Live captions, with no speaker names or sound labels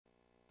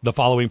The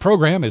following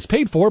program is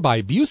paid for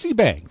by Busey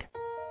Bank.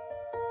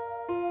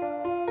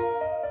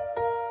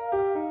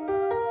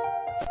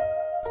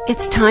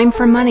 It's time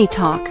for Money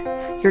Talk,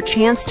 your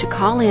chance to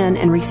call in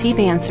and receive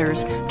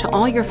answers to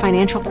all your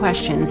financial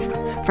questions,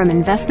 from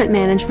investment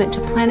management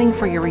to planning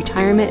for your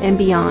retirement and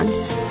beyond.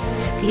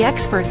 The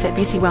experts at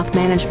Busey Wealth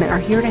Management are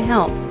here to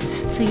help,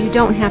 so you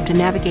don't have to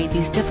navigate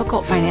these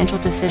difficult financial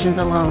decisions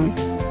alone.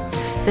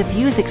 The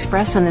views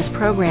expressed on this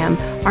program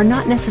are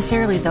not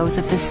necessarily those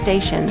of this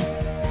station.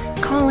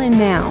 Call in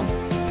now,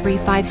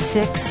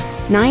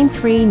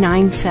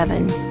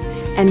 356-9397.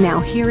 And now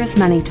here is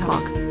Money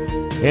Talk.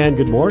 And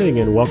good morning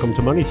and welcome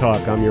to Money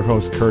Talk. I'm your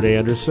host, Kurt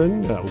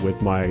Anderson,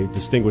 with my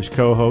distinguished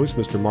co-host,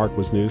 Mr. Mark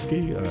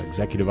Wisniewski,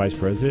 Executive Vice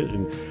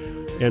President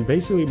and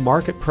basically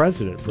market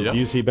president for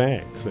Busey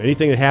Bank. So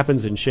anything that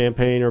happens in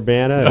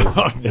Champaign-Urbana,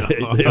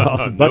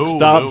 the buck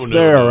stops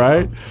there,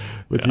 right?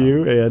 With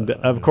you. And,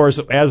 of course,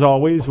 as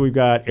always, we've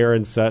got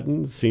Aaron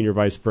Sutton, Senior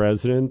Vice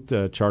President,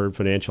 Chartered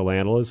Financial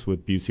Analyst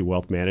with Busey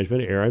Wealth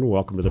Management. Aaron,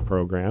 welcome to the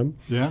program.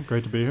 Yeah,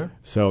 great to be here.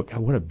 So, God,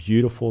 what a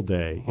beautiful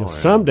day.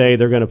 Someday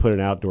they're going to put an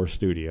outdoor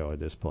studio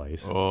at this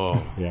place.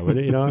 Oh.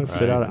 Yeah,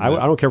 sit out.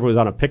 I don't care if it was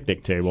on a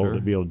picnic table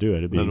to be able to do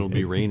it. Then it'll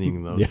be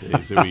raining those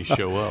days that we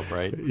show up,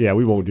 right? Yeah,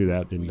 we won't do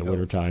that in the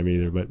wintertime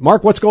either. But,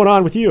 Mark, what's going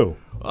on with you?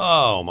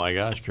 Oh my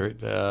gosh, Kurt!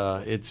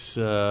 It's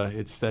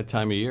that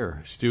time of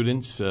year.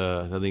 Students,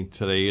 I think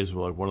today is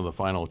one of the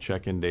final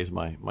check-in days.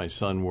 My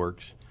son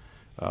works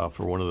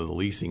for one of the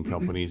leasing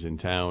companies in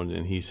town,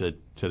 and he said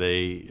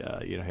today,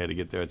 had to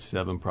get there at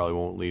 7. Probably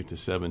won't leave to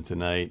 7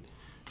 tonight,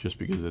 just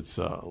because it's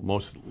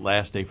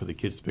last day for the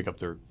kids to pick up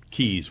their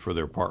keys for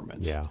their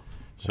apartments. Yeah.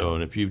 So,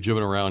 and if you've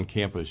driven around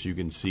campus, you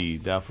can see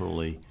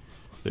definitely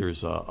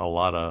there's a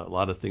lot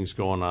of things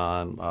going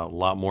on. A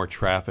lot more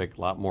traffic,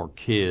 a lot more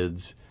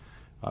kids.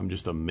 I'm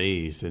just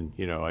amazed, and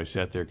I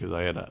sat there because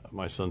I had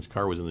my son's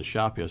car was in the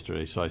shop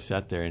yesterday, so I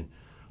sat there and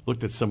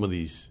looked at some of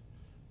these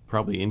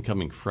probably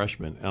incoming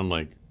freshmen, and I'm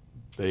like,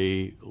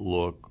 they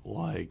look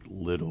like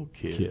little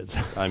kids.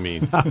 I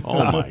mean,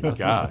 oh my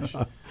gosh,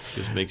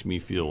 just makes me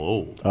feel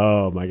old.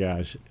 Oh my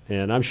gosh,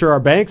 and I'm sure our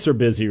banks are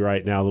busy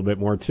right now a little bit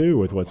more too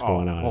with what's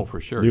going on. Oh,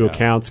 for sure. New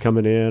accounts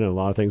coming in and a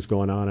lot of things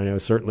going on. I know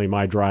certainly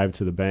my drive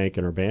to the bank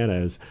in Urbana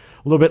is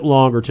a little bit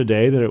longer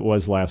today than it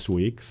was last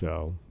week,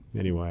 so.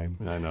 Anyway.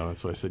 I know.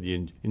 That's why I said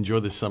you enjoy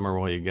the summer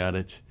while you got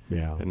it.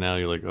 Yeah. And now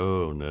you're like,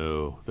 oh,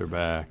 no, they're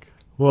back.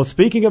 Well,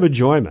 speaking of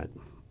enjoyment,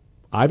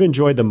 I've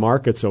enjoyed the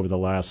markets over the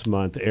last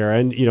month,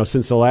 Aaron.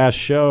 Since the last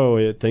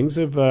show, things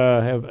have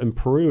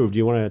improved. Do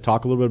you want to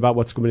talk a little bit about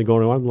what's been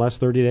going on in the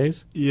last 30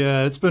 days?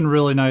 Yeah, it's been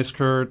really nice,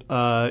 Kurt.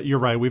 You're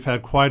right. We've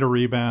had quite a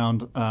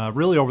rebound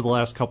really over the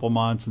last couple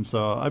months. And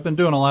so I've been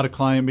doing a lot of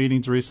client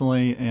meetings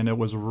recently, and it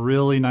was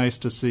really nice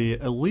to see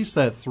at least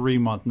that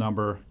 3-month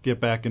number get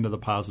back into the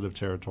positive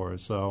territory.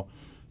 So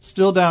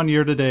still down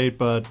year to date,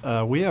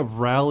 but we have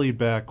rallied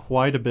back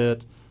quite a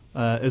bit.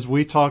 As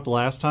we talked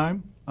last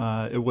time,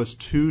 it was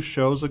 2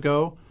 shows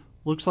ago.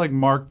 Looks like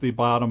marked the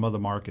bottom of the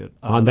market.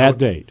 On that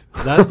date.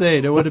 That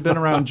date. It would have been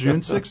around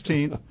June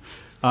 16th.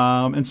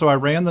 And so I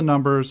ran the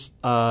numbers.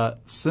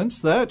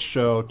 Since that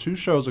show, 2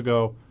 shows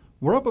ago,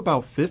 we're up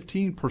about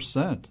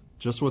 15%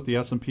 just with the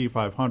S&P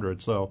 500.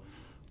 So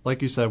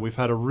like you said, we've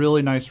had a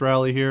really nice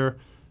rally here.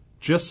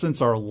 Just since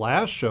our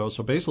last show,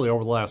 so basically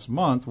over the last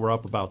month, we're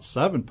up about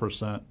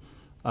 7%.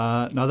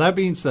 Now, that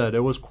being said, it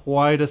was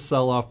quite a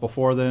sell-off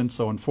before then.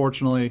 So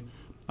unfortunately,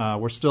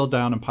 we're still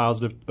down in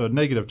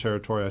negative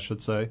territory, I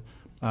should say.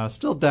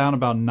 Still down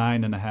about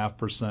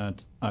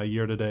 9.5%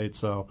 year to date.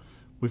 So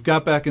we've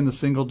got back in the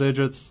single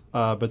digits,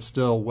 but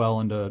still well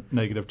into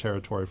negative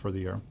territory for the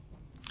year.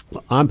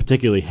 Well, I'm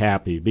particularly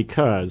happy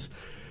because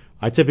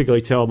I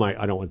tell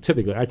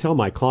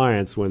my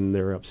clients when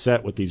they're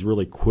upset with these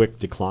really quick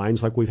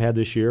declines like we've had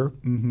this year,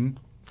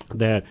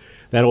 that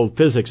old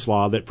physics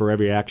law that for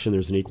every action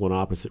there's an equal and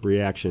opposite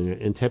reaction,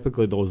 and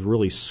typically those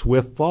really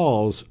swift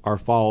falls are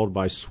followed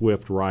by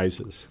swift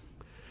rises,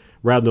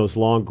 rather than those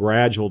long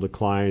gradual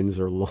declines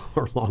or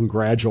long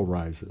gradual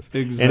rises.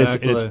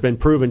 Exactly. And it's been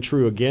proven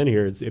true again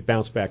here. It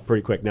bounced back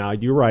pretty quick. Now,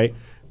 you're right.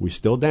 We're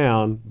still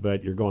down,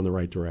 but you're going the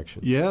right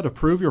direction. Yeah, to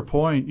prove your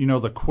point,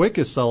 the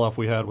quickest sell-off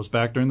we had was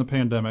back during the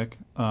pandemic,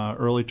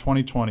 early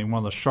 2020, one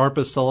of the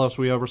sharpest sell-offs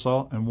we ever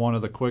saw and one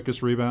of the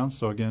quickest rebounds.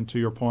 So, again, to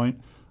your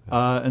point.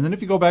 And then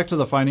if you go back to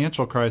the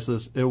financial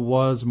crisis, it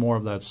was more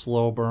of that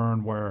slow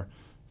burn where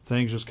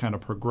things just kind of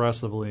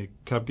progressively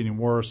kept getting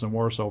worse and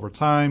worse over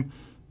time.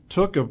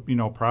 Took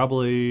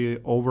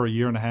probably over a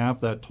year and a half,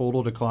 that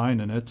total decline,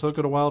 and it took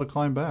it a while to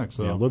climb back.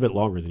 So yeah, a little bit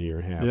longer than a year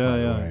and a half. Yeah, by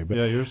yeah, the way. But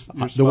yeah. You're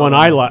the one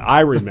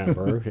I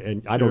remember,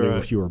 and I don't know right.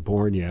 if you were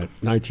born yet,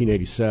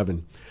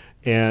 1987.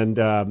 And,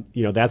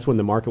 that's when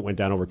the market went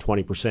down over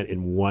 20%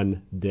 in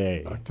one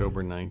day.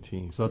 October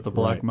 19th. Is that the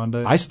Black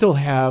Monday? I still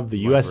have the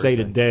USA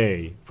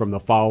Today from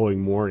the following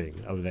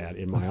morning of that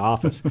in my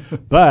office.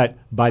 But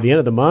by the end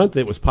of the month,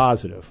 it was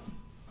positive.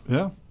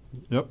 Yeah.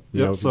 Yep.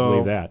 You know, if you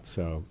believe that.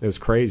 So it was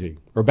crazy.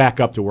 Or back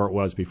up to where it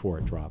was before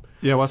it dropped.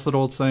 Yeah, what's that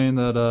old saying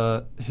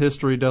that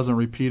history doesn't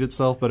repeat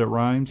itself, but it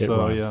rhymes? It so,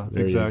 rhymes. yeah,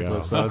 There exactly. you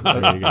go. So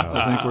There you go.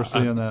 I think we're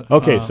seeing that.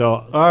 Okay,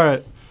 all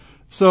right.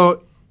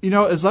 So, you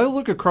know, as I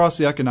look across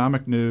the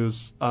economic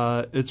news,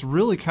 it's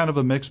really kind of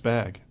a mixed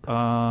bag.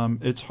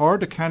 It's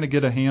hard to kind of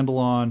get a handle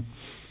on,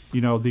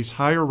 you know, these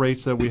higher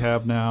rates that we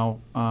have now.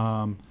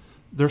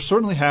 They're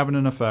certainly having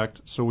an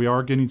effect. So we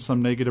are getting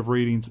some negative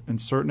readings in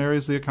certain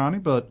areas of the economy,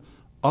 but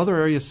other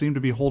areas seem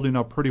to be holding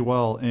up pretty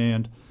well.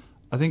 And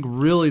I think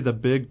really the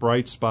big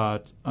bright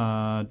spot,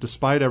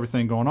 despite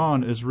everything going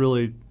on, is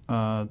really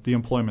the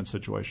employment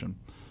situation.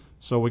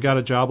 So we got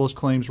a jobless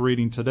claims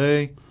reading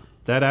today.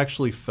 That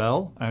actually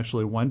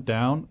went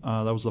down.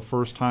 That was the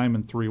first time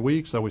in 3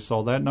 weeks that we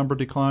saw that number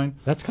decline.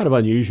 That's kind of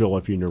unusual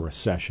if you're in a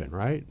recession,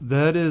 right?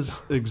 That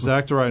is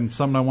exactly right, and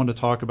something I wanted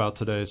to talk about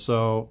today.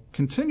 So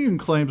continuing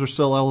claims are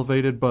still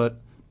elevated,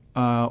 but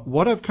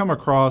what I've come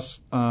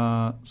across,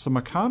 some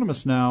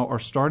economists now are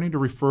starting to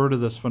refer to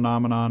this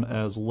phenomenon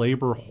as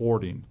labor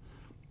hoarding.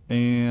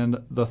 And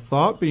the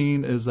thought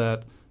being is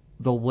that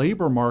the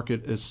labor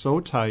market is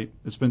so tight,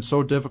 it's been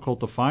so difficult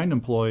to find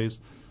employees,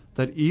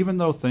 that even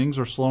though things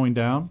are slowing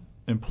down,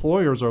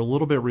 employers are a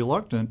little bit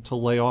reluctant to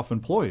lay off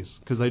employees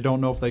because they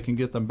don't know if they can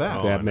get them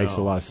back. That makes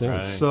a lot of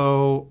sense. Right.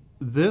 So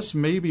this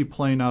may be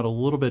playing out a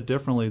little bit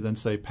differently than,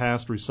 say,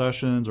 past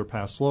recessions or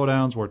past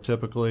slowdowns, where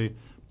typically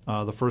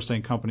the first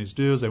thing companies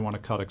do is they want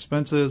to cut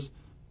expenses.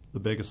 The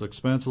biggest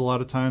expense a lot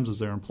of times is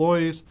their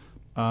employees.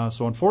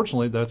 So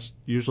unfortunately, that's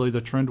usually the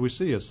trend we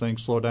see. As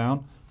things slow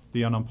down,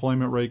 the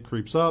unemployment rate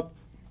creeps up,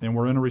 and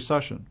we're in a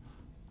recession.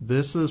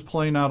 This is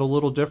playing out a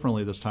little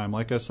differently this time.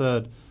 Like I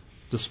said,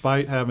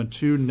 despite having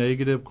 2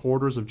 negative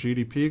quarters of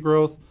GDP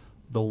growth,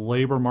 the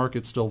labor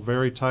market's still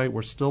very tight.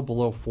 We're still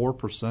below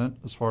 4%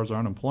 as far as our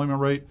unemployment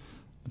rate.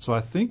 And so I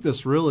think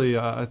this really,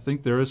 I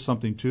think there is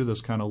something to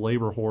this kind of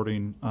labor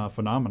hoarding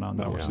phenomenon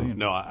that we're seeing.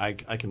 No, I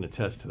can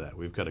attest to that.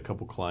 We've got a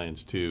couple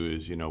clients too.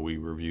 Is, you know, we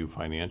review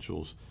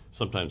financials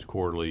sometimes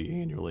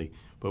quarterly, annually,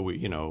 but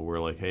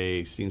we're like,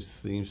 hey,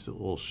 seems a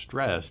little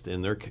stressed,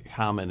 and their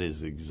comment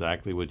is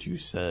exactly what you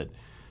said.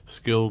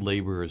 Skilled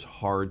labor is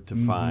hard to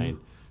find.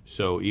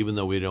 So even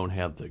though we don't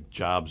have the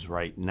jobs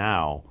right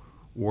now,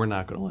 we're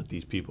not going to let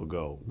these people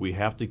go. We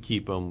have to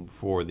keep them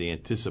for the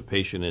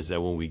anticipation is that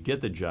when we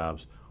get the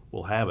jobs,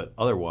 we'll have it.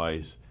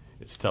 Otherwise,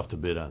 it's tough to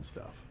bid on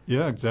stuff.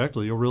 Yeah,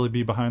 exactly. You'll really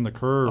be behind the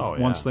curve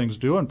once yeah. things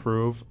do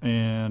improve.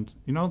 And,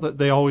 you know, that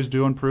they always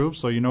do improve,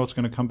 so you know it's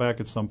going to come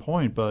back at some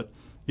point. But,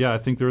 yeah, I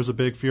think there is a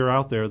big fear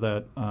out there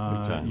that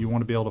you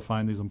want to be able to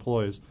find these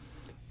employees.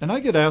 And I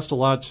get asked a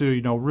lot, too,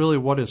 you know, really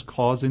what is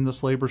causing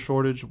this labor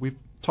shortage? We've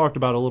talked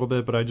about it a little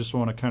bit, but I just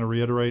want to kind of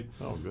reiterate.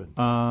 Oh, good.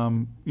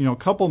 You know, a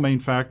couple main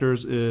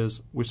factors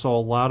is we saw a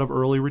lot of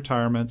early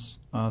retirements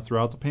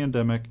throughout the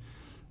pandemic,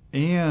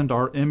 and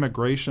our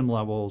immigration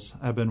levels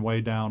have been way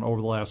down over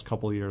the last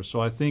couple of years. So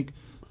I think,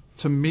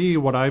 to me,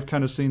 what I've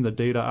kind of seen, the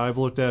data I've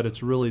looked at,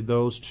 it's really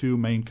those 2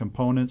 main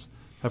components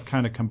have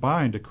kind of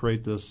combined to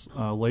create this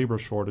labor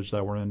shortage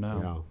that we're in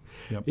now. Yeah.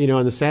 Yep. You know,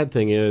 and the sad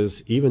thing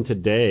is, even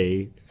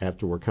today,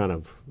 after we're kind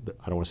of,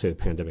 I don't want to say the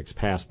pandemic's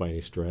passed by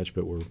any stretch,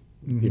 but we're,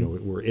 you know,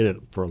 we're in it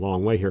for a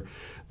long way here,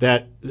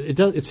 that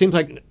it seems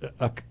like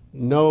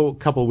no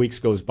couple of weeks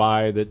goes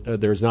by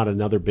that there's not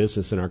another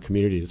business in our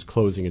community that's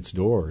closing its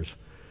doors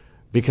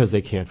because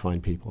they can't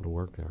find people to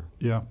work there.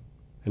 Yeah.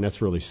 And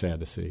that's really sad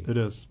to see. It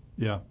is,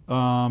 yeah.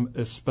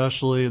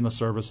 Especially in the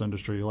service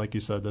industry, like you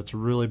said, that's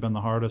really been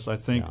the hardest. I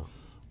think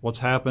what's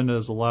happened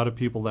is a lot of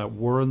people that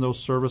were in those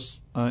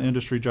service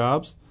industry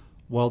jobs,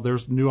 well,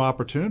 there's new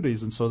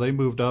opportunities, and so they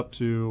moved up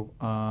to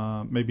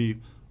maybe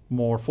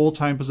more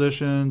full-time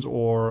positions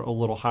or a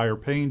little higher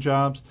paying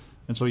jobs.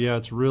 And so, yeah,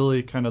 it's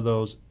really kind of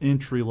those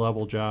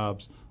entry-level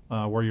jobs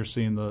where you're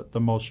seeing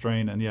the most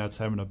strain, and, yeah, it's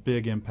having a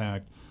big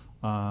impact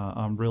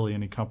on really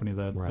any company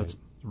that's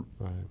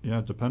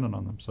dependent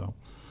on them. So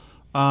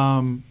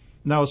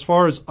now, as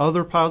far as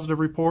other positive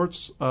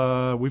reports,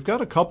 we've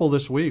got a couple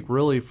this week,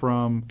 really,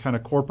 from kind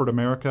of corporate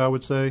America, I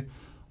would say.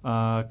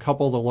 A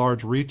couple of the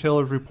large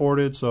retailers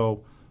reported.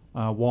 So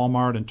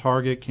Walmart and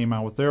Target came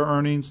out with their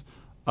earnings.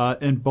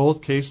 In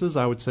both cases,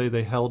 I would say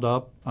they held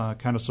up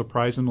kind of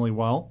surprisingly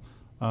well.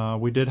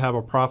 We did have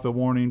a profit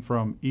warning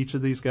from each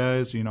of these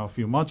guys, a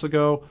few months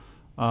ago.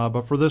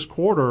 But for this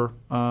quarter,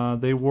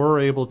 they were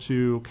able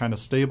to kind of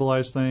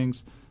stabilize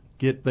things,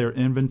 get their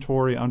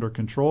inventory under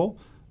control.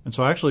 And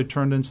so actually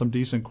turned in some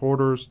decent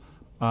quarters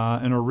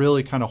and are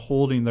really kind of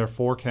holding their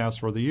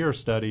forecast for the year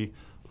steady,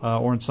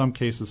 or in some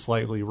cases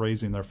slightly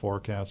raising their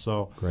forecast.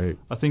 So great.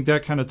 I think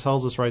that kind of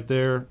tells us right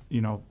there,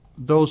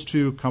 those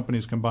two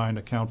companies combined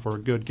account for a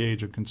good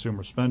gauge of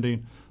consumer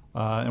spending,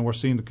 and we're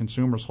seeing the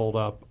consumers hold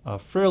up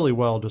fairly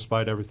well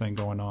despite everything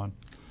going on.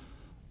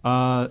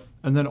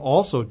 And then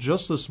also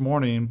just this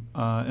morning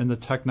in the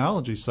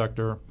technology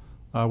sector,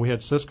 we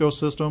had Cisco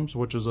Systems,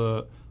 which is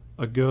a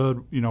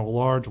good,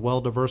 large,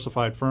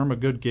 well-diversified firm, a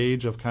good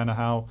gauge of kind of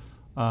how,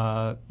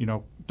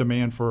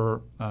 demand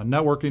for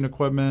networking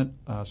equipment,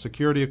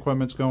 security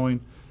equipment's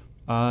going.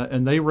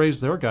 and they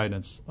raised their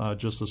guidance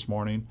just this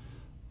morning.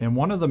 And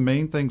one of the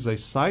main things they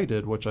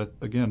cited, which I,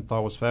 again,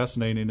 thought was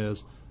fascinating,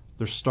 is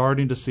they're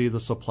starting to see the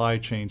supply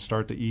chain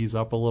start to ease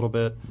up a little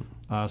bit,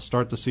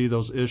 start to see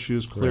those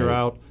issues clear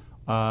out,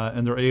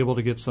 and they're able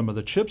to get some of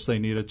the chips they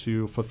needed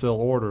to fulfill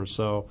orders.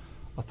 So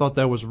I thought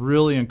that was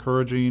really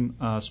encouraging,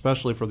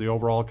 especially for the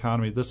overall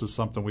economy. This is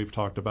something we've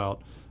talked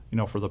about,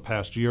 for the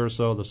past year or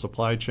so, the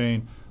supply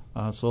chain.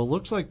 So it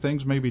looks like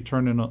things may be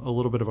turning a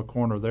little bit of a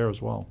corner there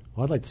as well.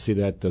 Well, I'd like to see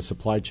that the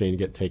supply chain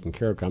get taken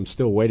care of. I'm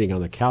still waiting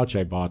on the couch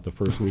I bought the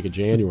first week of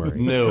January.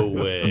 No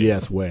way.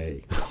 Yes,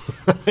 way.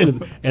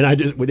 and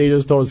they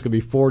just told us it's going to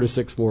be 4 to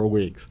 6 more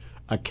weeks.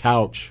 A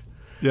couch.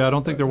 Yeah, I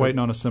don't think they're waiting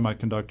on a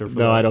semiconductor for that.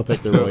 No, I don't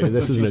think they're really.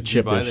 This isn't a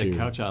chip Did you buy issue. the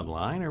couch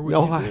online? Or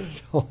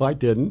No, I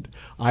didn't.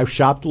 I've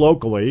shopped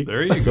locally.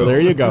 There you So go.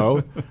 there you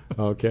go.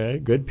 Okay,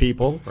 good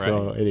people. Right.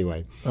 So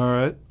anyway. All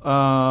right.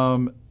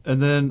 And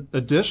then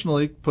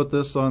additionally, put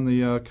this on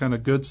the kind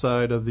of good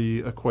side of the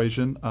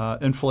equation,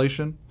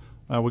 inflation.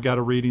 We got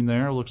a reading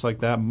there. It looks like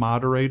that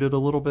moderated a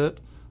little bit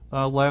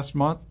last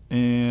month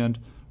and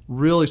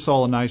really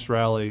saw a nice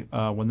rally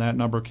when that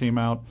number came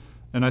out.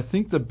 And I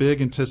think the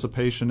big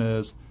anticipation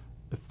is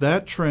if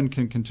that trend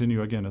can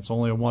continue, again, it's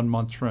only a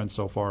 1-month trend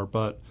so far,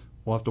 but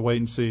we'll have to wait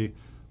and see.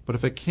 But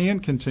if it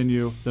can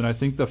continue, then I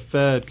think the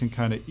Fed can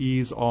kind of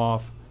ease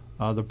off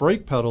the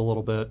brake pedal a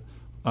little bit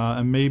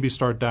and maybe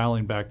start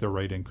dialing back their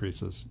rate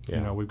increases.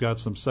 Yeah. We've got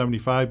some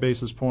 75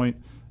 basis point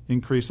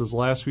increases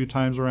last few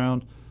times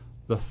around.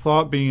 The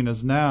thought being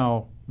is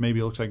now maybe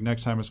it looks like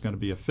next time it's going to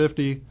be a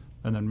 50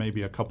 and then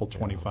maybe a couple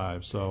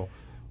 25. So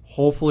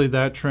hopefully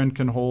that trend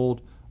can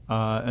hold,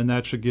 and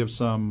that should give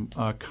some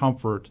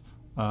comfort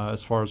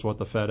as far as what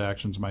the Fed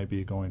actions might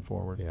be going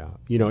forward. Yeah.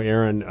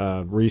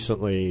 Aaron,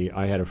 recently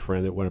I had a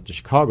friend that went up to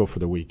Chicago for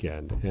the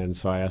weekend, and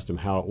so I asked him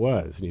how it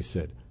was, and he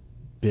said,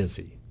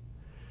 busy.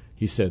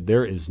 He said,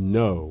 there is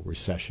no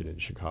recession in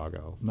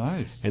Chicago.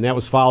 Nice. And that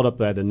was followed up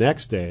by the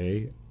next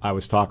day. I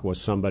was talking with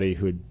somebody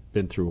who'd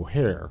been through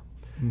O'Hare,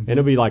 and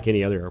it'll be like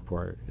any other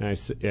airport.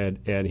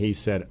 And he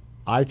said,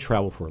 I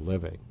travel for a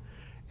living,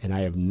 and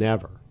I have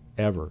never,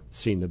 ever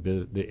seen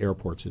the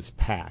airports as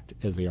packed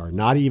as they are,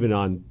 not even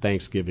on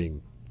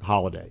Thanksgiving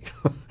holiday.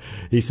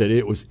 He said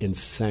it was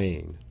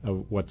insane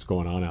of what's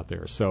going on out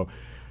there. So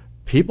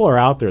people are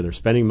out there. They're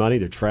spending money.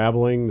 They're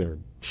traveling. They're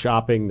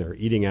shopping. They're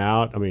eating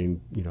out. I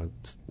mean,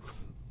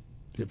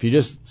 if you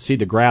just see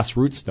the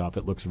grassroots stuff,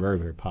 it looks very,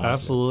 very positive.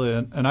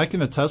 Absolutely, and I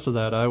can attest to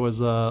that. I was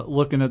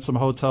looking at some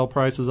hotel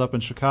prices up in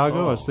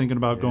Chicago. I was thinking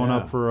about going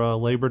up for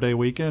Labor Day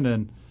weekend,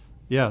 and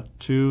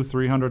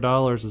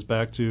 $200-$300 is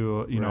back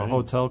to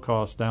hotel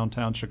costs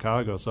downtown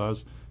Chicago. So I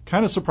was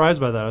kind of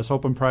surprised by that. I was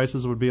hoping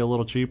prices would be a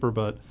little cheaper,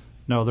 but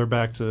no, they're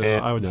back to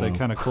I would say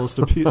kind of close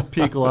to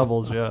peak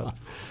levels. Yeah.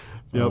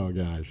 Yep. Oh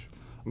gosh.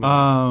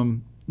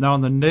 Now,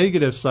 on the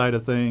negative side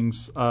of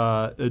things,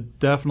 it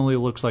definitely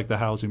looks like the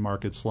housing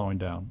market's slowing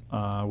down.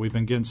 We've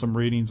been getting some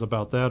readings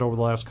about that over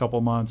the last couple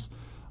months.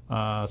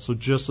 So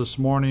just this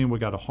morning, we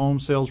got a home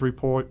sales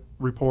report.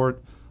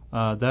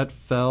 That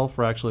fell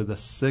for actually the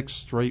 6th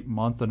straight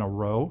month in a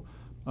row.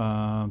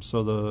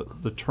 So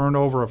the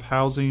turnover of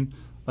housing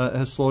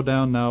has slowed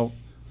down. Now,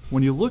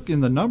 when you look in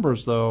the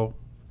numbers, though,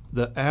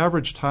 the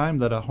average time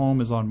that a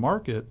home is on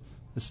market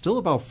is still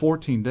about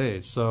 14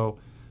 days. So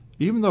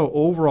even though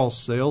overall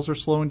sales are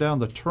slowing down,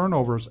 the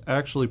turnover is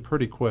actually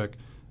pretty quick,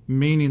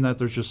 meaning that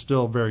there's just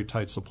still a very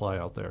tight supply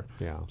out there.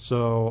 Yeah.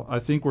 So I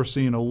think we're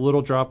seeing a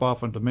little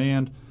drop-off in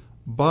demand,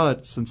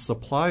 but since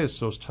supply is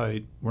so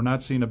tight, we're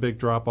not seeing a big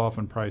drop-off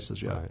in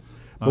prices yet. Right.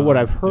 But what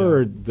I've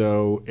heard,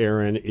 though,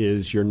 Aaron,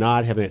 is you're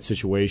not having that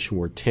situation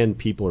where 10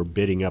 people are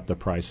bidding up the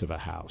price of a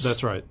house.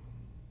 That's right.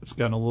 It's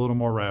gotten a little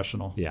more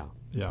rational. Yeah.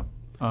 Yeah.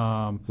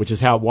 Which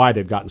is why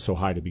they've gotten so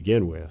high to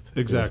begin with.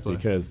 Exactly.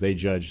 Because they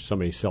judge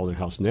somebody selling their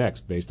house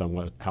next based on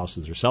what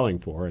houses they're selling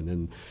for, and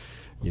then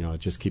it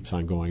just keeps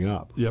on going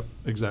up. Yep,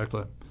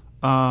 exactly.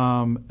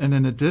 And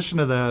in addition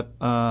to that,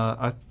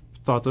 I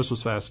thought this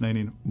was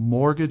fascinating.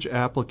 Mortgage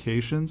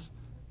applications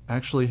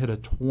actually hit a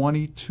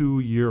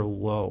 22-year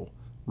low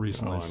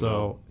recently.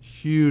 So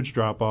huge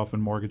drop-off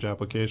in mortgage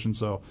applications.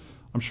 So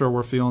I'm sure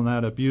we're feeling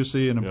that at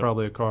Busey and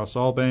probably across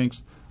all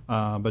banks.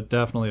 But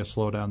definitely a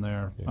slowdown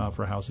there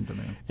for housing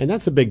demand. And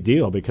that's a big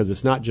deal because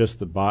it's not just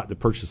the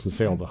purchase and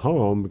sale of the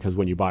home, because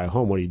when you buy a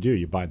home, what do?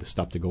 You buy the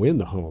stuff to go in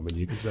the home. And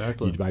you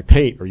buy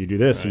paint, or you do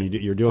this, and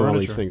you're doing all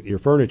these things, your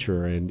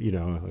furniture and,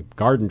 a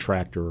garden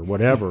tractor or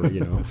whatever,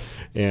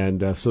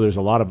 And so there's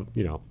a lot of,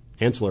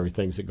 ancillary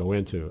things that go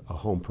into a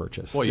home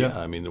purchase. Well, yeah.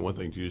 I mean, the one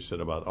thing you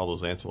said about all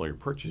those ancillary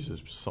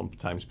purchases,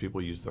 sometimes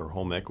people use their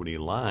home equity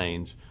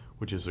lines,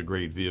 which is a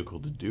great vehicle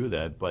to do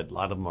that, but a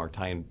lot of them are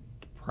tied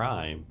to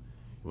prime.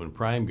 When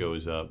prime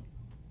goes up,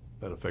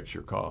 that affects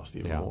your cost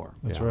even more.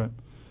 That's right.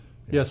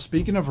 Yeah,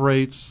 speaking of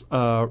rates,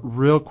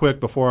 real quick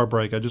before our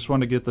break, I just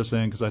want to get this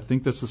in because I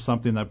think this is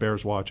something that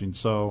bears watching.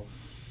 So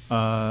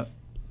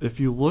if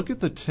you look at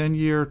the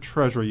 10-year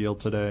Treasury yield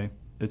today,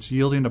 it's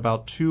yielding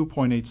about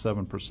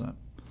 2.87%.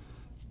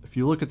 If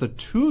you look at the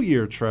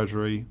 2-year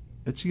Treasury,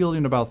 it's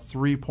yielding about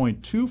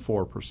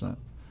 3.24%.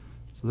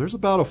 So there's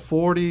about a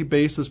 40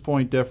 basis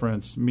point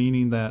difference,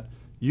 meaning that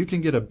you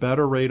can get a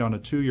better rate on a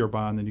 2-year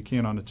bond than you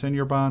can on a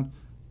 10-year bond.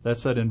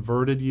 That's that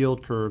inverted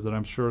yield curve that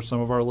I'm sure some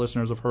of our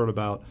listeners have heard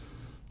about.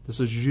 This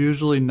is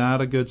usually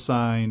not a good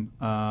sign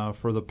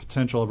for the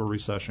potential of a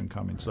recession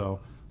coming.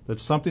 So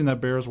that's something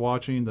that bears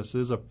watching. This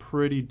is a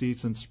pretty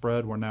decent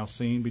spread we're now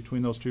seeing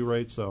between those two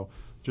rates. So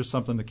just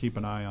something to keep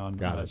an eye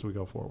on as we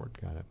go forward.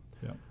 Got it.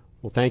 Yeah.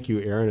 Well, thank you,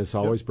 Aaron, as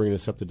always, bringing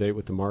us up to date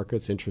with the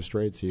markets, interest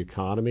rates, the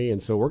economy.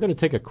 And so we're going to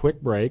take a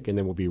quick break, and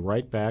then we'll be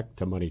right back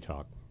to Money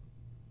Talk.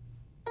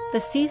 The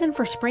season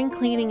for spring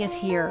cleaning is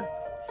here.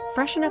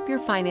 Freshen up your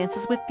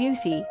finances with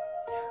Busey.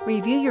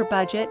 Review your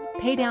budget,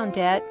 pay down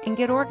debt, and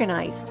get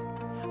organized.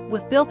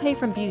 With Bill Pay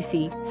from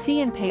Busey, see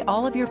and pay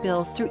all of your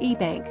bills through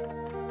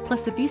eBank.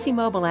 Plus, the Busey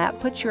mobile app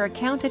puts your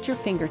account at your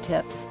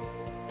fingertips.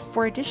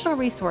 For additional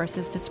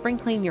resources to spring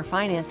clean your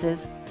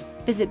finances,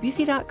 visit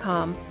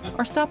Busey.com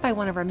or stop by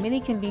one of our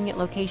many convenient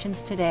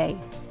locations today.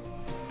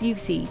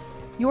 Busey,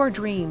 your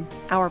dream,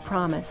 our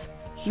promise.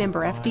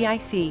 Member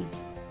FDIC.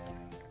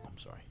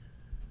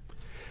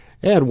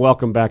 And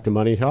welcome back to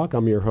Money Talk.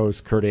 I'm your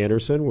host, Kurt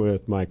Anderson,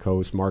 with my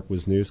co-host, Mark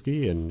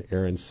Wisniewski and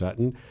Aaron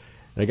Sutton.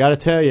 And I got to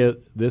tell you,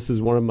 this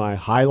is one of my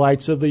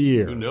highlights of the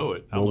year. You know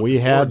it. When we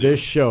had this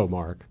show,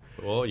 Mark.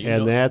 Well,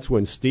 and that's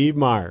when Steve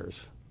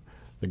Myers,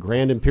 the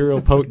Grand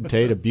Imperial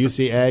Potentate of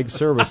Busey Ag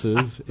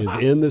Services, is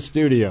in the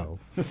studio.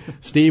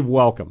 Steve,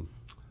 welcome.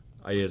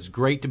 It's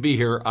great to be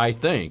here, I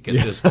think, at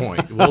this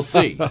point. We'll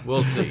see.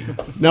 We'll see.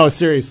 No,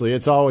 seriously,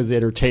 it's always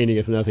entertaining,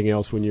 if nothing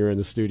else, when you're in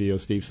the studio,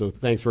 Steve. So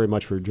thanks very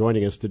much for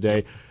joining us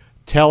today.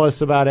 Tell us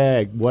about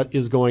ag. What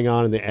is going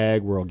on in the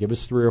ag world? Give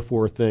us 3 or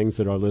 4 things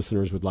that our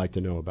listeners would like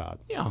to know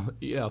about.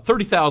 Yeah.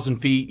 30,000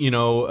 feet,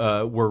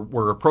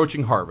 we're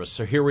approaching harvest.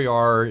 So here we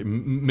are,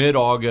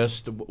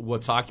 mid-August.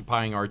 What's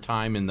occupying our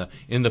time in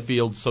the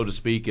field, so to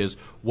speak, is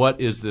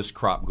what is this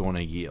crop going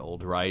to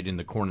yield, right, in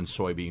the corn and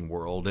soybean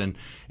world?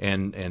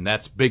 And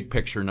that's big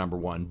picture number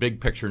one.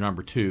 Big picture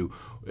number two,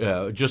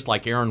 just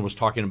like Aaron was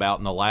talking about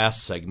in the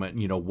last segment,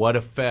 what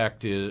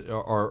effect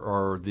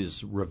are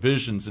these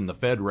revisions in the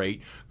Fed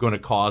rate going to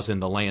cause in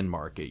the land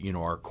market,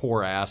 our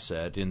core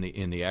asset in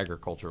the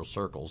agricultural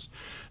circles?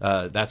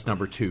 That's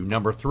number two.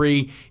 Number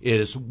three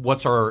is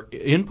what's our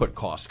input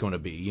cost going to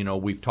be?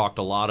 We've talked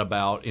a lot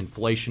about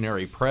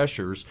inflationary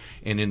pressures,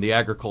 and in the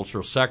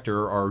agricultural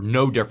sector are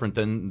no different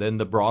than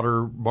the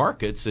broader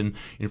markets. And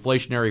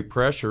inflationary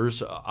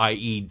pressures,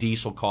 i.e.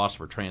 diesel costs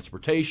for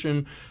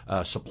transportation,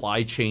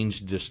 supply chain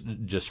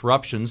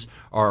disruptions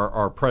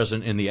are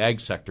present in the ag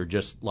sector,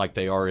 just like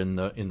they are in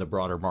the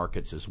broader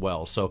markets as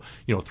well. So,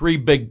 3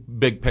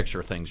 big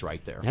picture things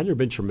right there. Has there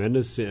been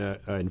tremendous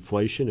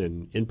inflation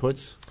in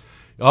inputs?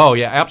 Oh,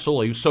 yeah,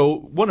 absolutely. So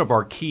one of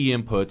our key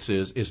inputs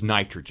is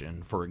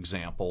nitrogen, for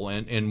example.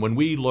 And when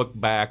we look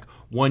back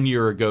 1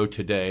 year ago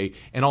today,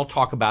 and I'll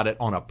talk about it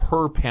on a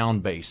per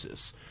pound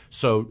basis.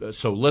 So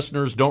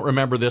listeners, don't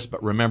remember this,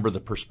 but remember the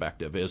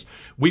perspective is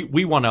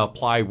we want to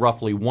apply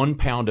roughly 1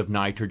 pound of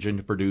nitrogen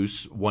to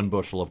produce 1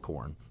 bushel of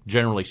corn,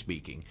 generally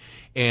speaking.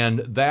 And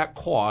that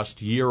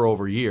cost year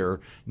over year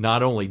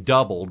not only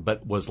doubled,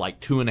 but was like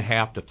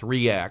 2.5 to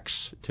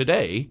 3x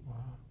today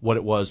what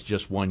it was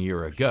just 1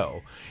 year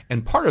ago.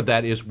 And part of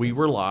that is we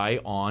rely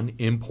on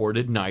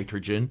imported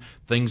nitrogen,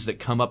 things that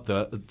come up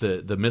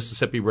the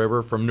Mississippi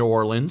River from New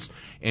Orleans,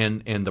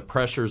 and the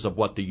pressures of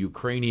what the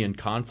Ukrainian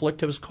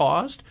conflict has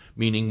caused,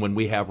 meaning when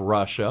we have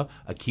Russia,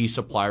 a key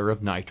supplier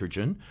of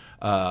nitrogen,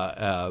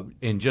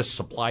 and just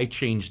supply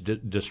chain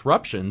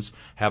disruptions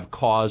have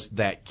caused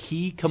that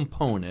key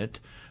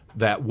component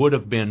that would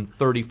have been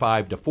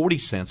 35 to 40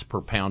 cents per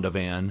pound of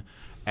N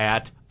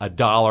at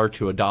 $1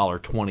 to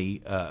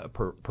 $1.20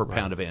 per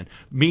pound of N,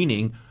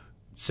 meaning,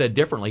 said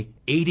differently,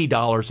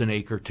 $80 an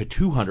acre to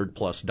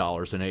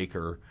 $200+ an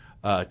acre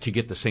to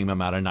get the same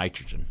amount of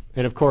nitrogen.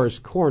 And of course,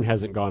 corn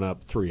hasn't gone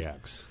up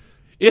 3x.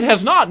 It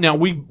has not. Now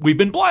we've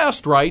been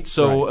blessed, right?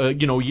 So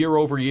year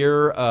over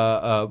year,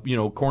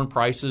 corn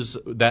prices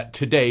that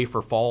today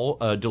for fall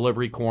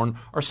delivery corn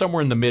are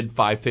somewhere in the mid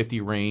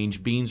 5.50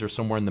 range. Beans are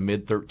somewhere in the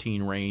mid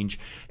 13 range,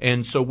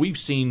 and so we've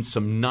seen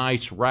some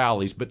nice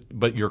rallies.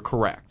 But you're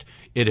correct.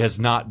 It has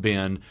not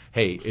been,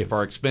 hey, if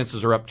our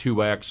expenses are up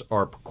 2x,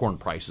 our corn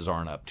prices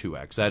aren't up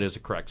 2x. That is a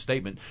correct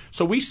statement.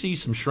 So we see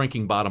some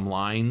shrinking bottom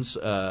lines,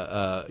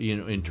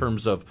 in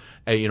terms of,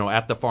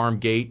 at the farm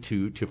gate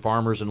to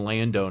farmers and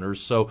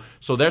landowners. So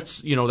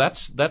that's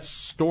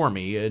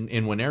stormy.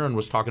 And when Aaron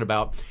was talking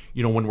about,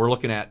 when we're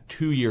looking at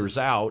 2 years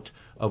out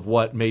of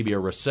what maybe a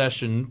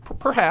recession,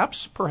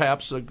 perhaps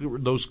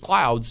those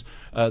clouds,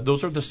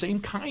 those are the same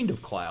kind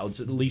of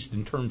clouds, at least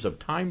in terms of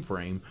time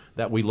frame,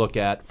 that we look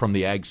at from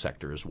the ag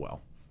sector as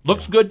well.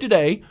 Looks good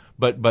today,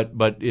 but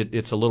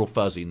it's a little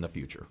fuzzy in the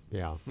future.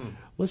 Yeah.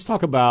 Let's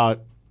talk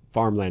about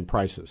farmland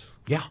prices.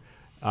 Yeah.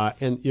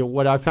 And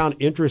what I found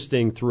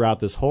interesting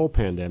throughout this whole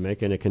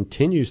pandemic, and it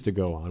continues to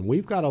go on,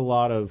 we've got a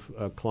lot of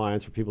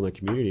clients or people in the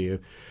community who,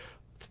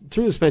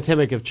 through this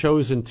pandemic, have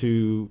chosen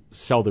to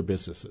sell their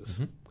businesses.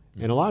 Mm-hmm.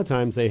 And a lot of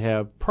times they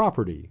have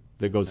property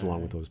that goes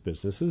along with those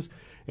businesses.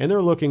 And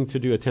they're looking to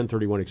do a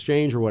 1031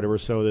 exchange or whatever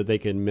so that they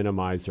can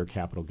minimize their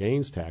capital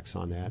gains tax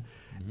on that.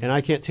 Mm-hmm. And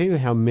I can't tell you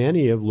how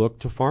many have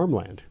looked to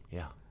farmland.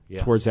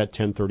 Towards that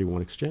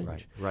 1031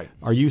 exchange. Right.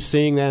 Are you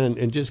seeing that?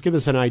 And just give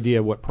us an idea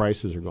of what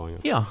prices are going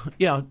on.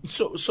 Yeah.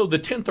 So the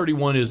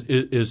 1031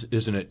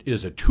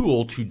 is a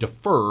tool to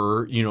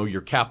defer,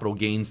 your capital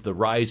gains, the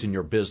rise in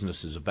your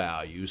business's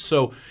value.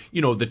 So, the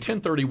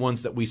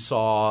 1031s that we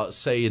saw,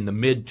 say, in the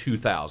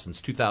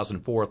mid-2000s,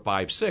 2004,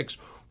 5, 6,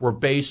 were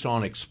based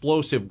on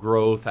explosive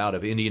growth out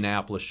of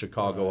Indianapolis,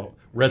 Chicago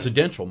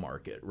residential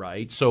market,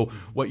 right? So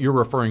what you're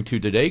referring to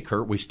today,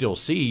 Kurt, we still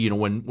see,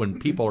 when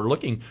people are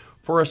looking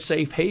for a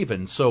safe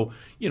haven. So,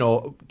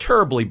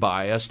 terribly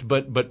biased,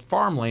 but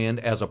farmland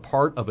as a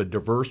part of a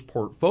diverse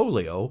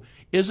portfolio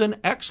is an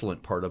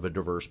excellent part of a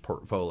diverse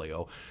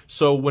portfolio.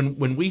 So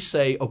when we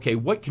say, okay,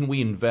 what can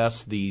we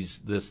invest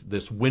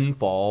this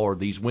windfall or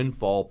these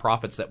windfall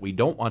profits that we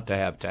don't want to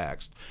have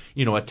taxed?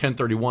 A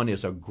 1031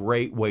 is a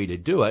great way to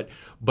do it,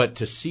 but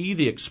to see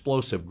the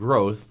explosive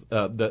growth,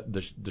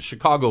 the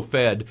Chicago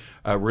Fed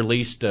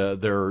released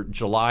their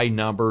July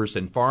numbers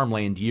in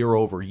farmland year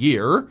over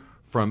year,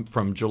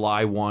 from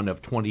July 1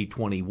 of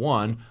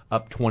 2021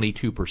 up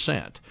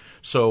 22%.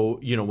 So,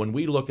 when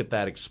we look at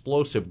that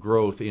explosive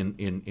growth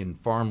in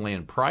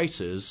farmland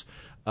prices,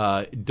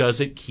 does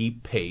it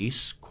keep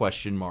pace, ?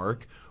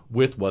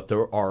 With what the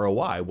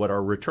ROI, what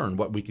our return,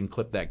 what we can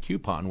clip that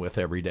coupon with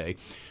every day.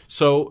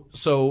 So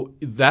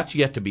that's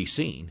yet to be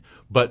seen.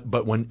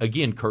 But when,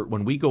 again, Kurt,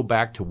 when we go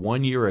back to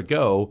 1 year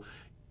ago,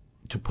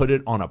 to put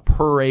it on a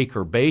per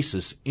acre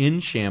basis in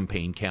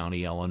Champaign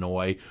County,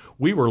 Illinois,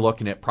 we were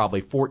looking at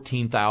probably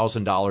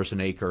 $14,000 an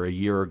acre a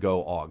year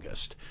ago,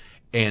 August.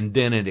 And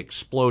then it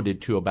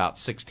exploded to about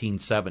 $16,000,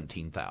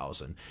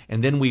 $17,000.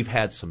 And then we've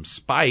had some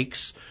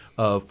spikes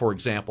of, for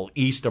example,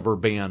 east of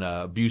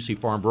Urbana, Busey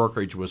Farm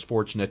Brokerage was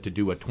fortunate to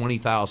do a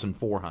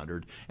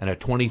 $20,400 and a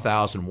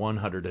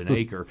 $20,100 an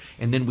acre.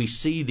 And then we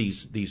see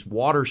these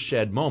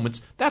watershed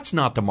moments. That's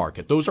not the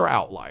market. Those are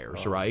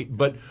outliers, right?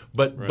 But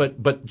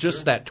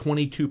just that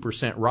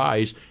 22%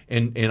 rise,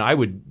 and I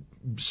would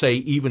say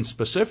even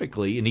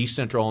specifically in East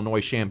Central Illinois,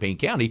 Champaign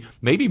County,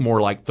 maybe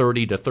more like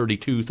 30 to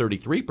 32,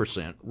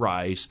 33%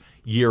 rise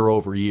year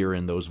over year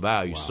in those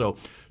values. Wow.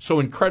 So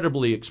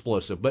incredibly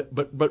explosive.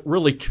 But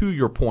really, to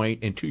your point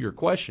and to your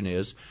question,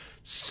 is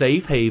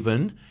safe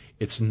haven.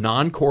 It's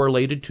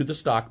non-correlated to the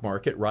stock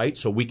market, right?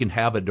 So we can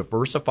have a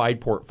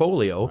diversified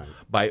portfolio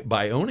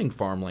by owning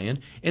farmland.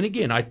 And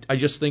again, I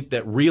just think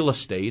that real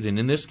estate, and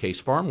in this case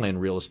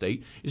farmland real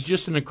estate, is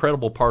just an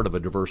incredible part of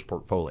a diverse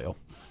portfolio.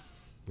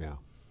 Yeah.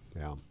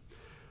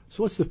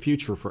 So what's the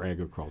future for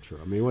agriculture?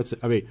 I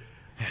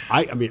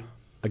mean,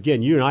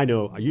 again, you and I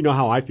know,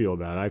 how I feel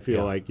about it. I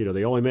feel like,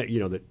 they only make,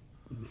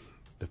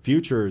 the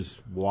future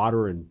is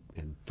water and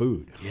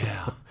food.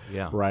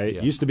 Yeah. Right?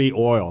 Yeah. It used to be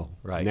oil,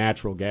 right,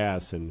 natural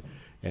gas. And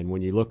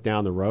when you look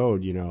down the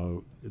road,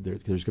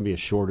 there's going to be a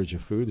shortage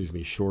of food. There's going to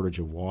be a shortage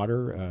of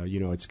water.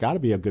 It's got to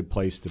be a good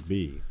place to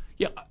be.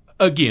 Yeah.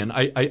 Again,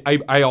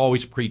 I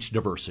always preach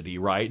diversity,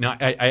 right? And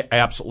I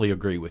absolutely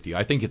agree with you.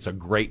 I think it's a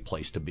great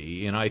place to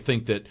be. And I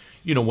think that,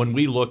 when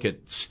we look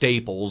at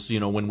staples,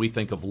 when we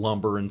think of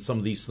lumber and some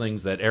of these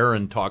things that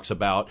Aaron talks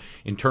about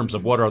in terms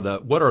of what are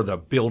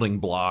the building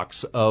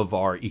blocks of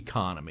our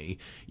economy,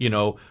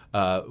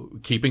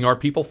 keeping our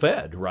people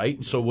fed,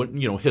 right? So what,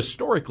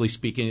 historically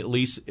speaking, at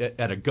least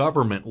at a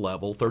government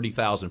level,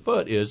 30,000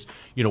 foot is,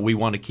 we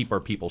want to keep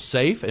our people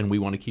safe and we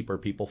want to keep our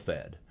people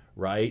fed.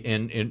 Right,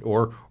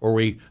 or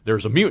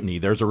there's a mutiny,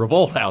 there's a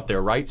revolt out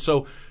there, right?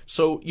 So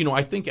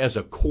I think as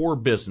a core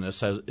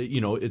business,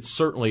 it's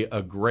certainly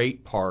a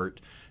great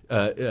part,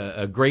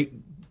 a great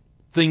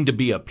thing to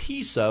be a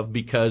piece of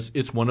because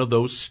it's one of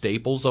those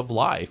staples of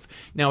life.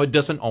 Now, it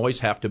doesn't always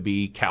have to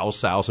be cows,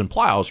 sows, and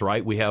plows,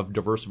 right? We have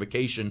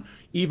diversification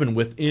even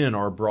within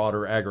our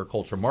broader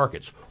agriculture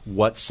markets.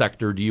 What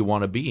sector do you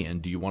want to be in?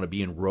 Do you want to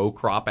be in row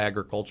crop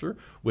agriculture,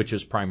 which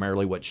is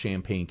primarily what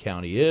Champaign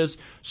County is?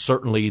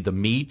 Certainly the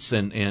meats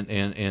and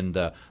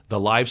the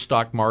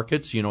livestock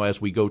markets,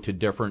 as we go to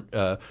different,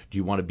 do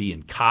you want to be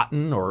in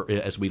cotton or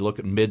as we look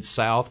at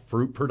Mid-South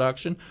fruit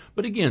production?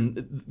 But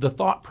again, the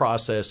thought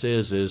process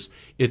is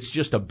it's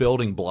just a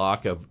building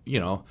block of,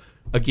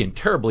 again,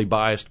 terribly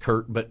biased,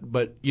 Kurt,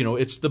 but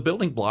it's the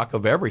building block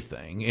of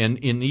everything.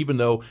 And even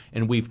though,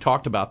 and we've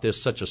talked about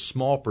this, such a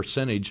small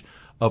percentage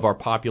of our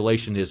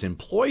population is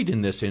employed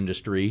in this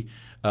industry,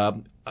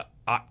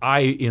 I,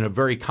 in a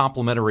very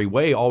complimentary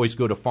way, always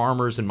go to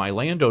farmers and my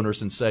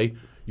landowners and say,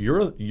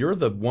 you're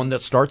the one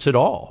that starts it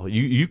all.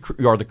 You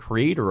are the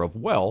creator of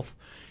wealth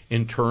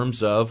in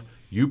terms of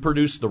you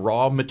produce the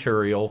raw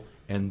material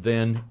and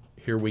then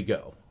here we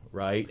go,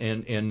 right?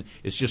 And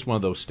it's just one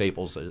of those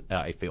staples,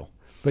 I feel.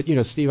 But,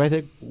 Steve, I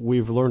think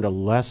we've learned a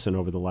lesson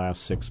over the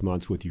last 6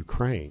 months with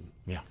Ukraine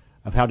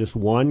of how just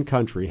one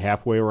country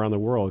halfway around the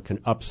world can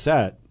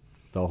upset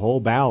the whole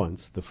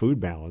balance, the food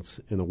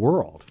balance in the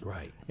world.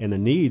 Right. And the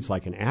needs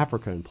like in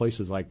Africa and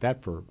places like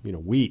that for,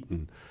 wheat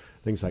and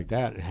things like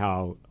that, and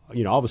how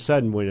all of a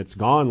sudden when it's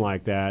gone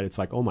like that, it's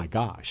like, oh my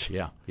gosh,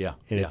 and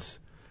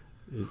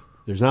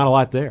there's not a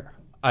lot there.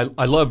 I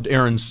loved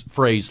Aaron's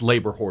phrase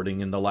 "labor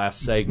hoarding" in the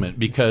last segment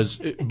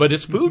but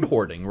it's food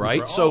hoarding,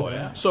 right? So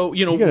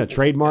you're going to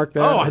trademark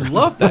that. Oh, I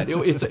love that.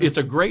 It's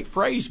a great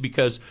phrase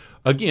because,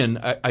 again,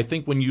 I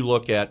think when you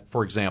look at,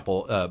 for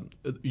example,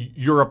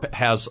 Europe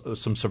has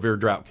some severe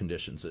drought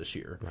conditions this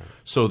year. Right.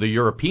 So the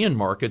European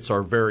markets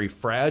are very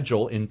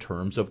fragile in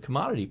terms of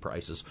commodity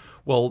prices.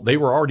 Well, they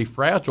were already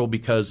fragile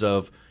because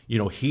of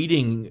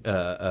heating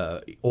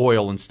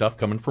oil and stuff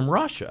coming from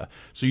Russia.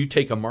 So you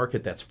take a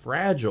market that's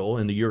fragile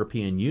in the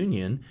European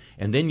Union,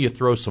 and then you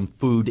throw some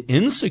food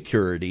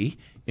insecurity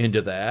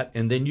into that,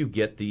 and then you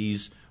get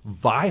these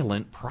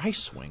violent price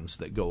swings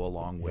that go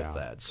along with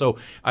that. So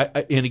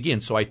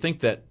I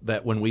think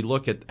that when we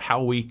look at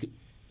how we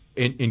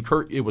and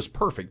Kurt, it was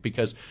perfect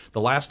because the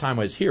last time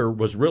I was here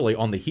was really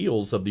on the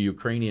heels of the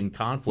Ukrainian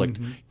conflict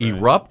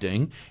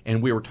erupting,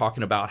 and we were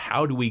talking about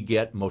how do we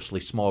get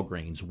mostly small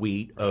grains,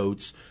 wheat,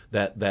 oats,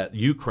 that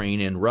Ukraine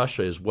and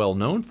Russia is well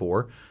known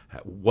for.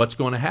 What's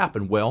going to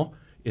happen? Well,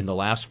 in the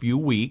last few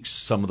weeks,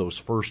 some of those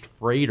first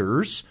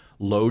freighters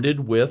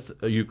loaded with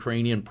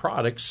Ukrainian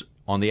products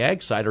on the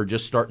ag side are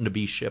just starting to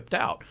be shipped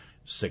out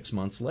 6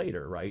 months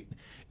later, right?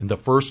 And the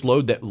first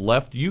load that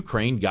left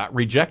Ukraine got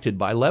rejected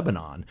by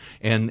Lebanon,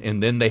 and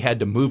then they had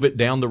to move it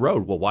down the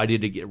road. Well, why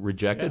did it get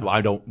rejected?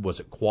 Was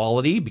it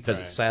quality because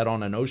it sat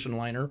on an ocean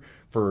liner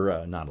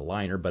for not a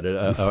liner, but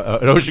an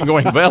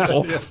ocean-going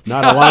vessel?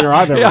 Not a liner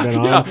I've ever been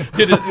on.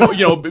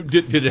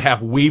 Did it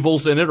have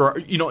weevils in it,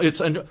 or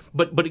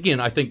But again,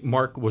 I think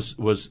Mark was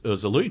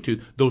alluding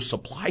to those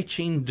supply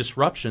chain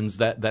disruptions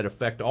that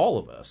affect all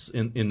of us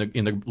in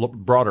the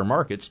broader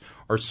markets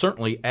are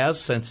certainly as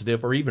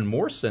sensitive or even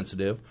more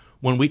sensitive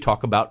when we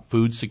talk about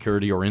food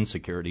security or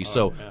insecurity.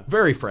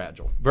 Very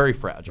fragile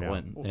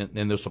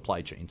in those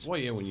supply chains. Well,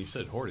 when you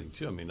said hoarding,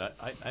 too, I mean,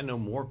 I know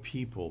more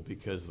people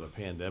because of the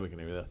pandemic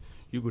and everything.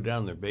 You go down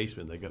in their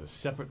basement, they got a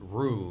separate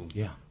room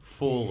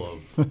full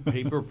of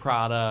paper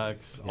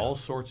products, all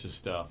sorts of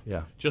stuff,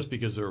 just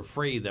because they're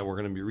afraid that we're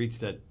going to be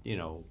reached that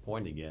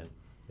point again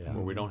where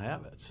we don't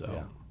have it.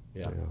 So.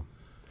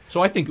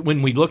 So I think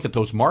when we look at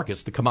those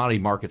markets, the commodity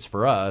markets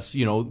for us,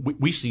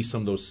 we see some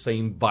of those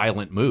same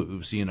violent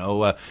moves.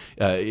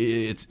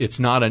 It's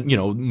not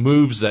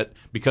moves that,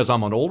 because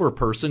I'm an older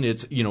person,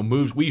 it's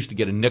moves. We used to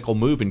get a nickel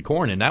move in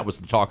corn, and that was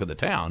the talk of the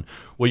town.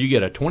 Well, you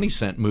get a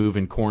 20-cent move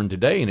in corn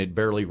today, and it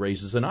barely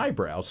raises an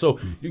eyebrow. So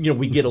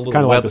we get a little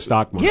kind of like the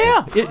stock market.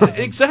 Yeah,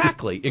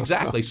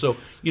 exactly. So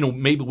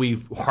maybe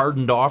we've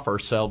hardened off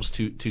ourselves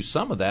to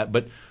some of that,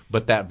 but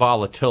that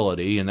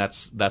volatility, and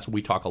that's what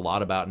we talk a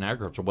lot about in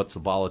agriculture. What's the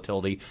volatility?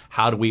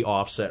 How do we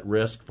offset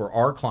risk for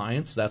our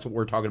clients? That's what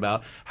we're talking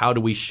about. How do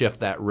we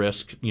shift that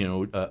risk,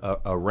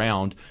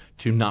 around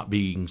to not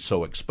being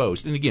so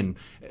exposed? And again,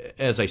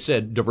 as I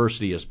said,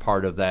 diversity is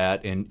part of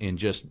that, and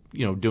just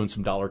doing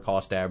some dollar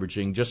cost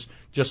averaging, just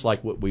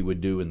like what we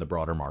would do in the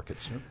broader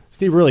markets.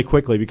 Steve, really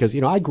quickly, because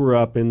I grew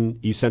up in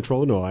East Central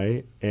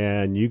Illinois,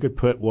 and you could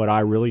put what I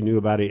really knew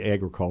about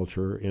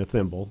agriculture in a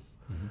thimble.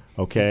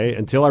 Okay,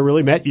 until I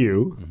really met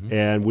you,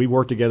 and we've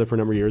worked together for a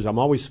number of years. I'm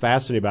always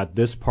fascinated about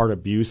this part of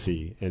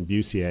Busey and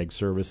Busey Ag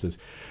Services.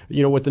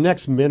 With the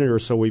next minute or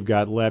so we've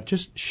got left,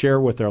 just share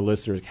with our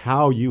listeners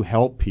how you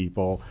help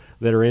people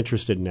that are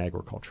interested in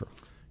agriculture.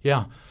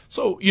 Yeah.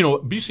 So,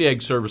 Busey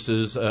Ag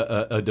Services,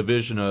 a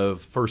division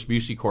of First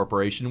Busey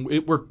Corporation,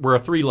 we're a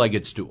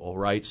three-legged stool,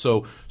 right?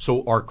 So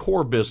our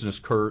core business,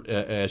 Kurt,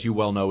 as you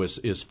well know,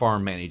 is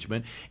farm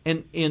management.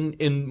 And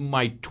in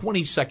my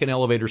 20-second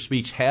elevator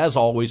speech has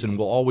always and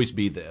will always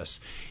be this.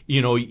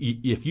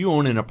 If you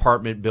own an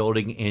apartment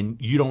building and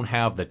you don't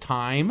have the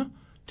time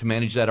to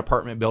manage that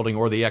apartment building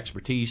or the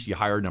expertise, you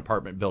hire an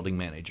apartment building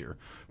manager.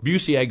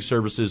 Busey Ag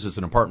Services is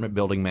an apartment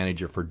building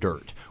manager for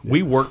dirt.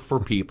 We work for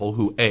people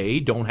who,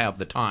 A, don't have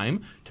the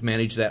time to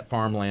manage that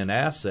farmland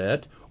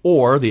asset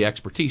or the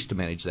expertise to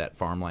manage that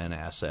farmland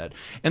asset.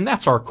 And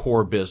that's our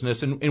core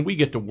business, and we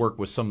get to work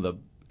with some of the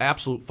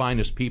absolute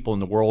finest people in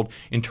the world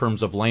in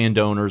terms of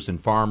landowners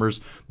and farmers,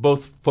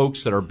 both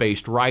folks that are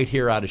based right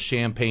here out of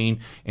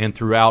Champaign and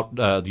throughout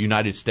the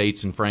United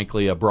States and,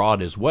 frankly,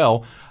 abroad as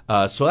well.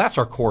 So that's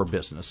our core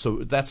business.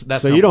 So that's.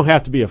 So you don't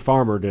have to be a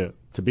farmer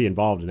to be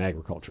involved in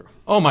agriculture.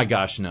 Oh my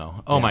gosh,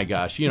 no. Oh my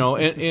gosh.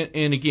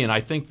 And again,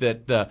 I think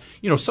that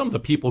some of the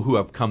people who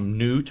have come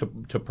new to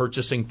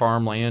purchasing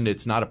farmland,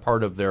 it's not a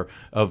part of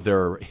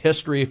their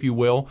history, if you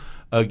will.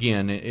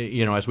 Again,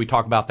 as we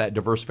talk about that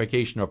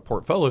diversification of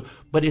portfolio,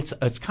 but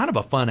it's kind of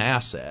a fun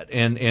asset.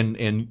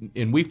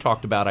 And we've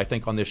talked about, I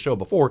think, on this show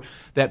before,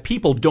 that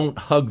people don't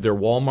hug their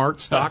Walmart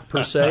stock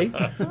per se,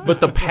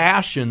 but the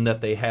passion that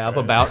they have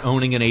about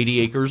owning an 80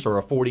 acres or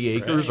a 40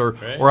 acres or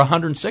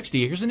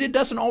 160 acres, and it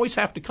doesn't always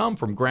have to come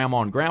from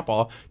grandma and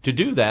grandpa to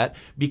do that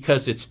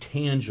because it's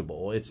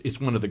tangible.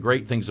 It's one of the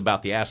great things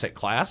about the asset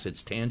class.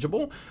 It's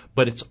tangible,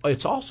 but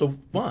it's also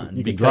fun.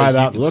 You can drive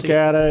out and look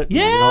at it,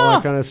 and all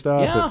that kind of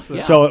stuff.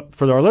 Yeah. So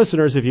for our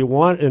listeners, if you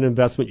want an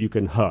investment you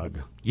can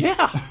hug.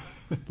 Yeah.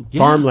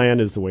 Farmland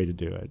is the way to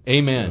do it.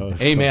 Amen.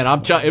 Amen.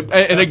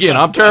 And again,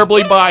 I'm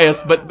terribly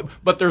biased,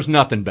 but there's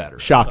nothing better.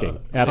 Shocking.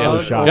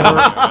 Absolutely shocking.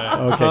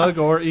 Hug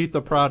or eat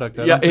the product.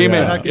 Yeah,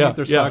 amen. I can eat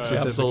their stock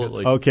certificates.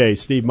 Absolutely. Okay,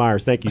 Steve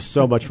Myers, thank you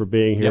so much for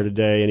being here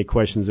today. Any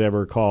questions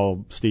ever,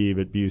 call Steve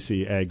at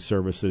Busey Ag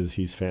Services.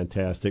 He's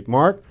fantastic.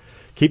 Mark,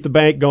 keep the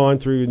bank going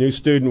through New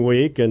Student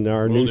Week and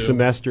our new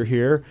semester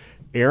here.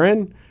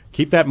 Aaron,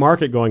 keep that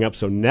market going up.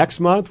 So next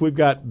month, we've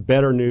got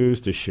better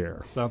news to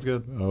share. Sounds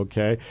good.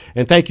 Okay.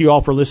 And thank you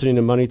all for listening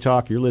to Money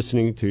Talk. You're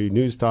listening to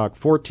News Talk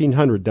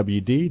 1400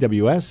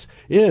 WDWS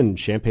in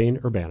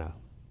Champaign-Urbana.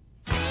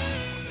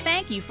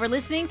 Thank you for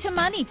listening to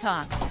Money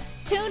Talk.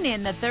 Tune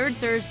in the third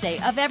Thursday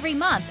of every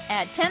month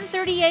at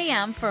 10:30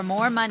 a.m. for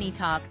more Money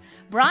Talk.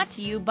 Brought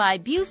to you by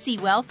Busey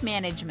Wealth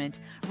Management,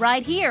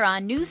 right here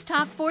on News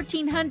Talk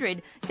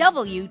 1400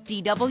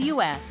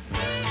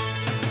 WDWS.